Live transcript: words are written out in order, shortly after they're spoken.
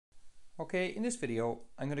Okay, in this video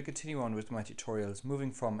I'm going to continue on with my tutorials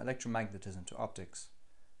moving from electromagnetism to optics.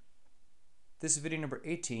 This is video number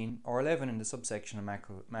 18 or 11 in the subsection of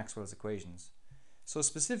Maxwell's equations. So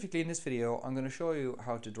specifically in this video I'm going to show you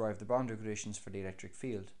how to derive the boundary conditions for the electric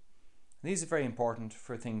field. And these are very important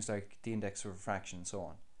for things like the index of refraction and so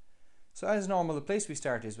on. So as normal, the place we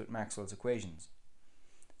start is with Maxwell's equations.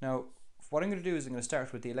 Now what I'm going to do is I'm going to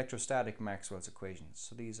start with the electrostatic Maxwell's equations.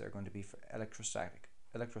 So these are going to be for electrostatics.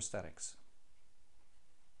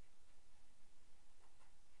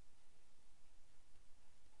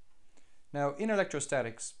 Now in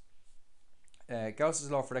electrostatics,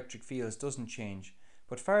 Gauss's law for electric fields doesn't change,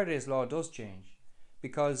 but Faraday's law does change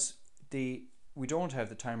because we don't have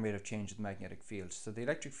the time rate of change of the magnetic field. So the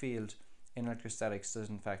electric field in electrostatics does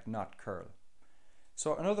in fact not curl.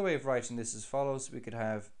 So another way of writing this is as follows. We could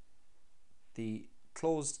have the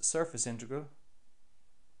closed surface integral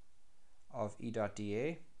of E dot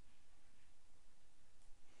dA,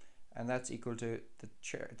 and that's equal to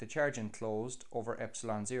the charge enclosed over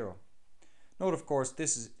epsilon 0. Note, of course,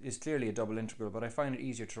 this is clearly a double integral, but I find it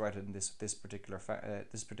easier to write it in this particular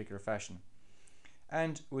fashion.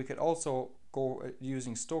 And we could also go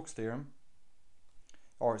using Stokes' theorem,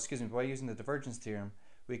 or excuse me, by using the divergence theorem,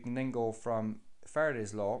 we can then go from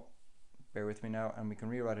Faraday's law, bear with me now, and we can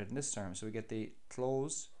rewrite it in this term. So we get the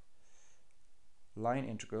closed line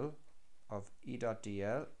integral of E dot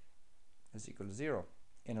dl is equal to 0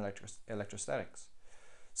 in electrostatics.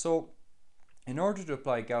 So in order to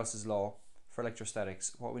apply Gauss's law for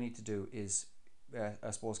electrostatics, what we need to do is,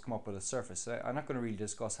 I suppose, come up with a surface. I'm not going to really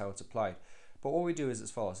discuss how it's applied, but what we do is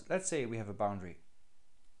as follows. Let's say we have a boundary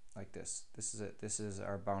like this. This is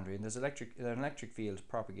our boundary, and there's an electric field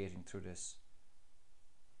propagating through this.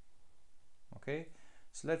 Okay,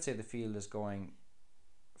 so let's say the field is going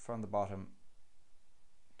from the bottom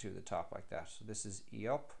to the top like that. So this is E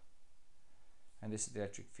up, and this is the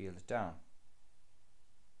electric field down.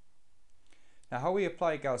 Now how we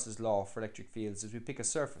apply Gauss's law for electric fields is we pick a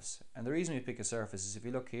surface, and the reason we pick a surface is if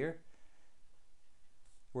you look here,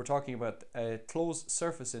 we're talking about a closed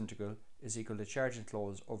surface integral is equal to charge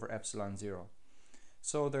enclosed over epsilon 0.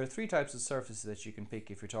 So there are three types of surfaces that you can pick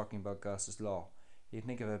if you're talking about Gauss's law. You can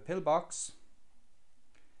think of a pillbox,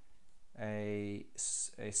 a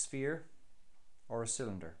sphere, or a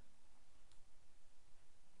cylinder.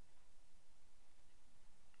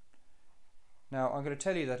 Now I'm going to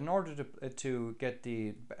tell you that in order to get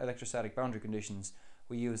the electrostatic boundary conditions,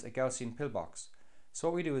 we use a Gaussian pillbox. So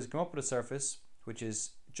what we do is come up with a surface which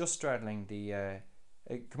is just straddling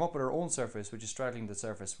come up with our own surface which is straddling the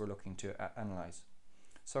surface we're looking to analyze.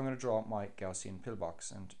 So I'm going to draw my Gaussian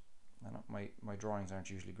pillbox, and my drawings aren't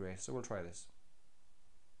usually great, so we'll try this.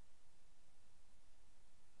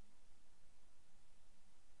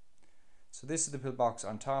 So this is the pillbox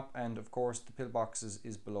on top, and of course the pillbox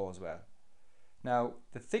is below as well. Now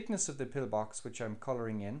the thickness of the pillbox, which I'm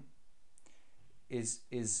colouring in, is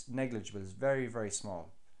negligible. It's very, very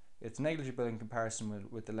small. It's negligible in comparison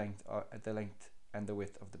with the length and the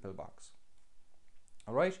width of the pillbox.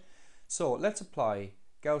 Alright, so let's apply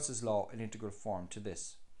Gauss's law in integral form to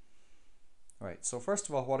this. Alright, so first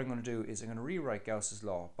of all what I'm going to do is I'm going to rewrite Gauss's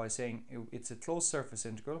law by saying it's a closed surface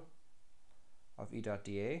integral of E dot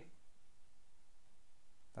dA.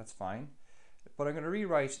 That's fine. But I'm going to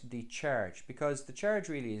rewrite the charge, because the charge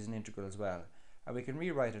really is an integral as well. And we can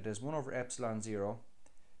rewrite it as 1 over epsilon 0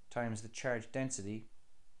 times the charge density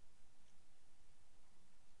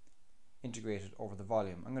integrated over the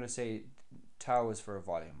volume. I'm going to say tau is for a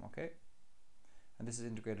volume, okay? And this is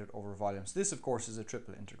integrated over volume. So this, of course, is a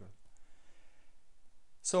triple integral.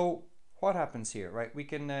 So what happens here, right? We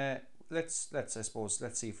can let's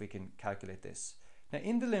see if we can calculate this. Now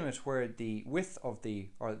in the limit where the width of the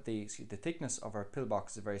thickness of our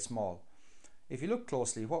pillbox is very small, if you look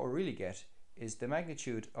closely, what we'll really get is the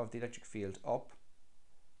magnitude of the electric field up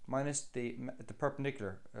minus the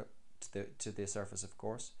perpendicular to the surface, of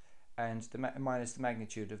course, and minus the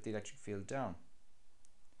magnitude of the electric field down.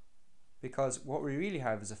 Because what we really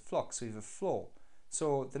have is a flux, so we have a flow.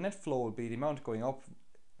 So the net flow will be the amount going up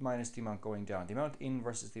minus the amount going down, the amount in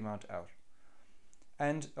versus the amount out.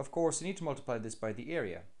 And of course you need to multiply this by the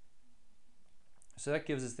area. So that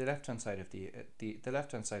gives us the left-hand side of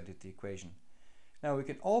the equation. Now we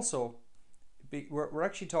can also we're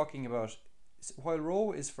actually talking about, while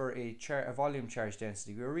rho is for a volume charge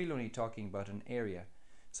density, we're really only talking about an area.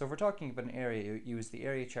 So if we're talking about an area, you use the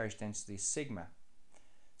area charge density sigma.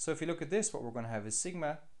 So if you look at this, what we're going to have is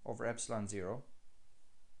sigma over epsilon 0.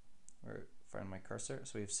 Where find my cursor?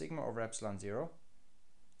 So we have sigma over epsilon 0.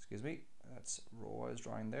 Excuse me, that's rho I was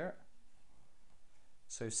drawing there.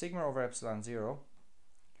 So sigma over epsilon 0,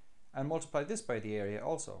 and multiply this by the area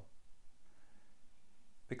also,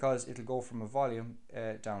 because it'll go from a volume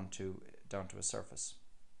down to a surface.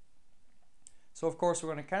 So of course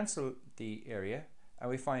we're going to cancel the area, and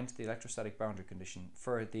we find the electrostatic boundary condition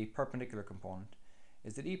for the perpendicular component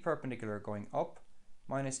is that E perpendicular going up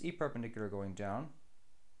minus E perpendicular going down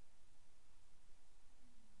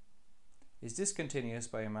is discontinuous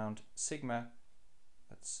by amount sigma,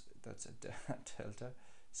 that's a delta,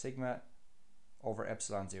 sigma over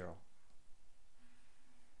epsilon 0.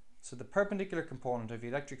 So the perpendicular component of the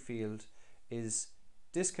electric field is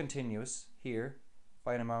discontinuous here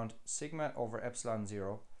by an amount sigma over epsilon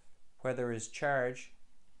 0 where there is charge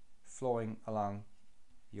flowing along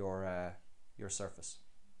your surface.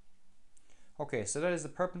 Okay, so that is the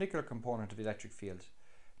perpendicular component of the electric field.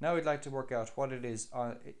 Now we'd like to work out what it is,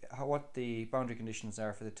 what the boundary conditions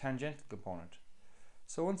are for the tangential component.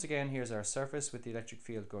 So once again, here's our surface with the electric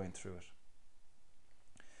field going through it.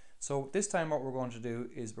 So this time what we're going to do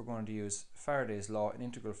is we're going to use Faraday's law in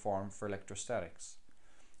integral form for electrostatics.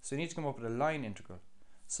 So you need to come up with a line integral.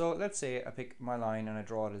 So let's say I pick my line and I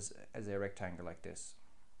draw it as a rectangle like this.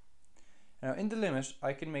 Now in the limit,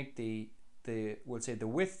 I can make we'll say the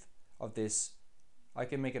width of this, I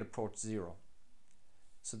can make it approach 0.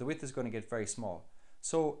 So the width is going to get very small.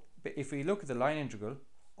 So if we look at the line integral,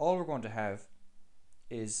 all we're going to have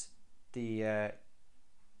is the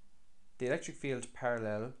electric field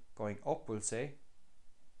parallel going up, we'll say,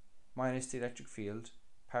 minus the electric field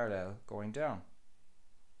parallel going down.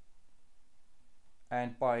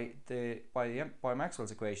 And by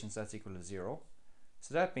Maxwell's equations, that's equal to 0.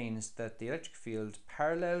 So that means that the electric field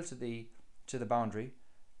parallel to the boundary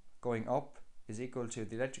going up is equal to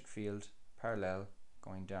the electric field parallel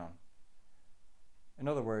going down. In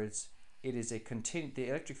other words, it is the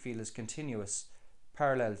electric field is continuous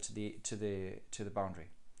parallel to the boundary.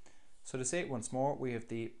 So to say it once more, we have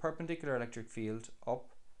the perpendicular electric field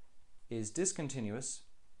up is discontinuous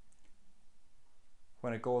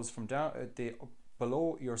when it goes from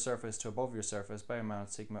below your surface to above your surface by amount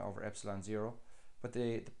sigma over epsilon 0, but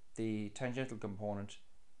the tangential component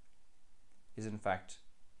is in fact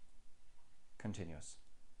continuous.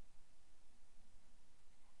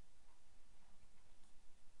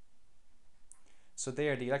 So they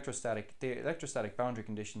are the electrostatic boundary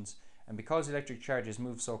conditions, and because electric charges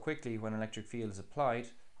move so quickly when electric field is applied,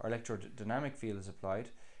 or electrodynamic field is applied,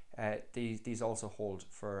 these also hold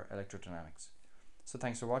for electrodynamics. So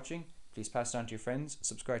thanks for watching. Please pass it on to your friends,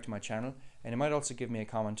 subscribe to my channel, and you might also give me a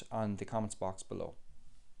comment on the comments box below.